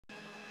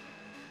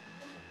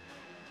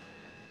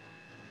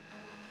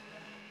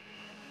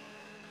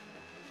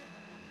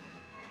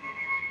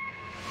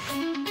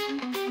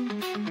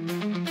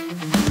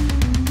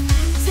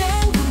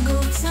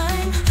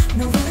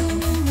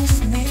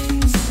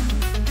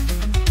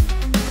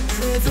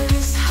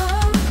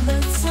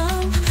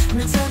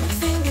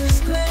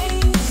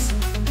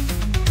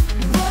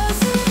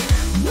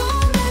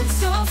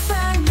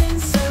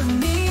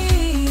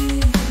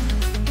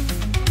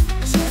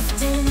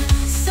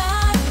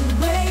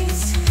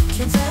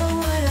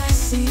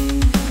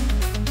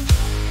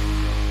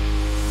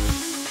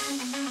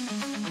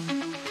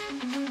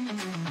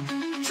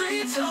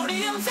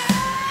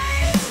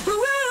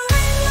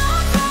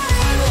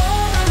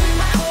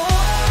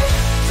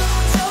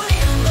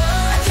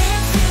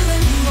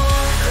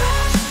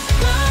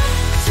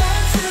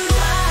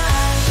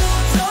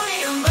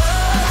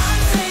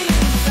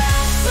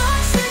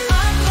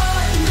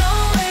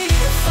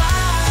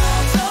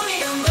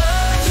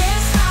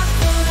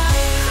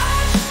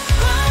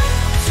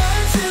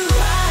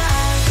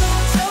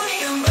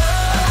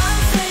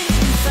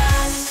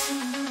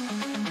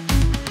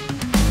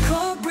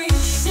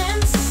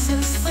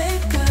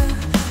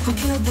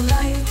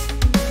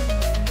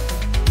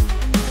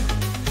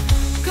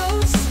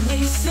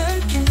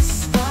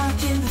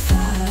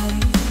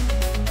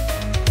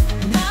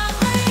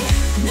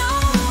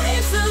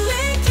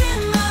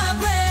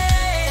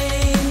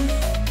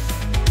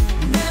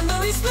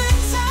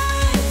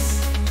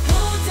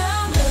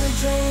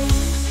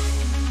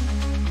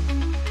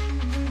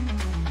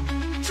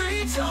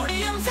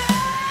plutonium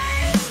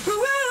tides.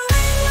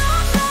 Whirling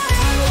on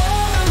fire,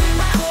 warm in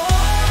my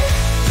core.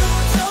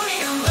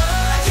 Plutonium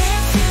love, I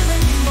can't feel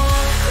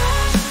anymore.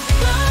 Crash,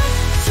 burn,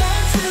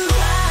 turn to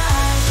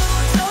ash.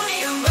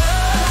 Plutonium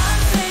love,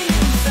 I'm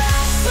fading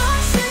fast.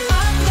 Lost in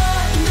my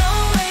blood, no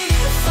way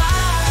to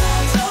fight.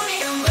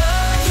 Plutonium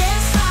love, I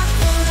can't stop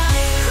the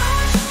light.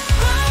 Crash,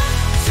 burn,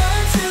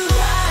 turn to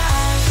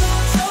ash.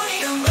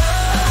 Plutonium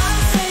love,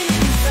 I'm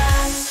fading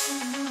fast.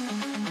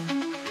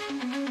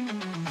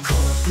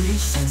 Cold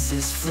breach,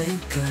 senses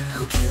flicker.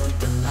 Who killed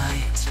the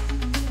light?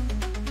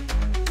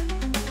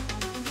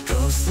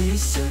 Ghostly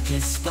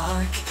circuits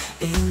spark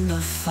in the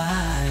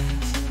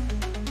fight.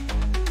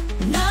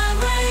 Not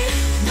rain,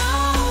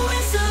 no,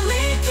 it's a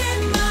leak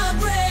in my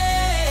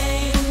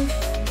brain.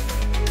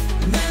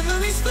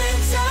 Memory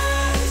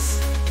splinters,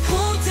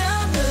 pull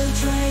down the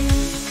drain.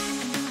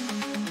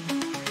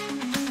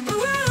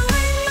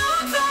 Whirling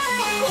on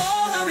fire,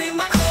 warming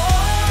my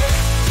core.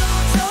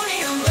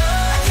 Plutonium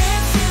love, I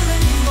can't feel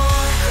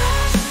anymore.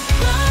 Crash,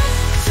 burn,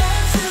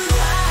 turn to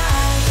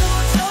ash.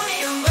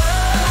 Plutonium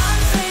love,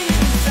 I'm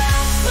fading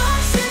fast.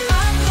 Lost in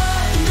my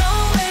blood, no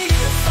way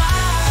to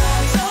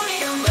fight.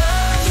 Plutonium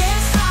love, I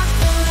can't stop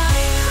the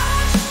light.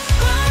 Crash,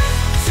 burn,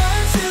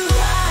 turn to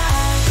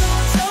ash.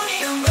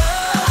 Plutonium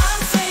love,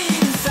 I'm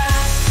fading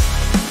fast.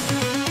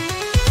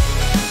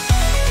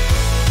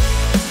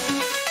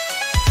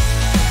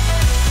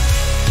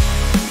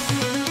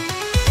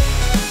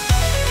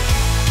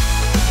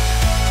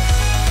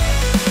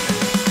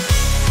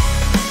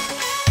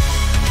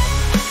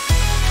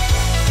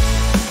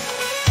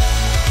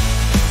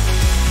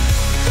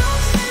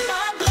 Ghost in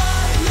my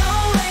blood, no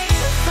way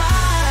to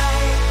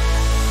fight.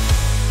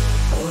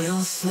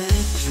 Oil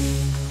slick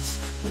dreams,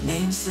 my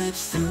name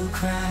slips through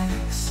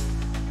cracks.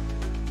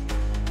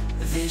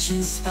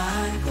 Vision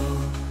spiral,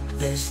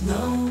 there's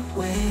no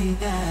way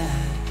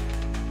back.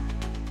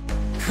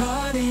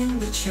 Caught in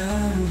the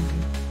churn,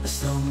 a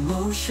slow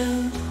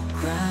motion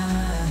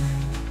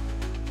grind.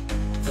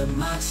 The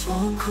MOX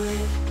won't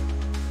quit,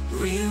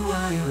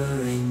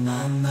 rewiring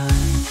my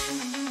mind.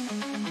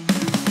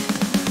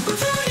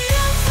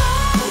 Plutonium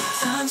fall,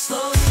 time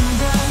slows to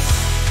rust.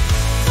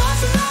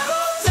 Thoughts and I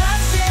roll,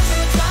 time stands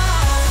in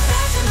clouds.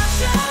 Back to my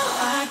shell,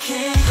 I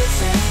can't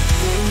pretend.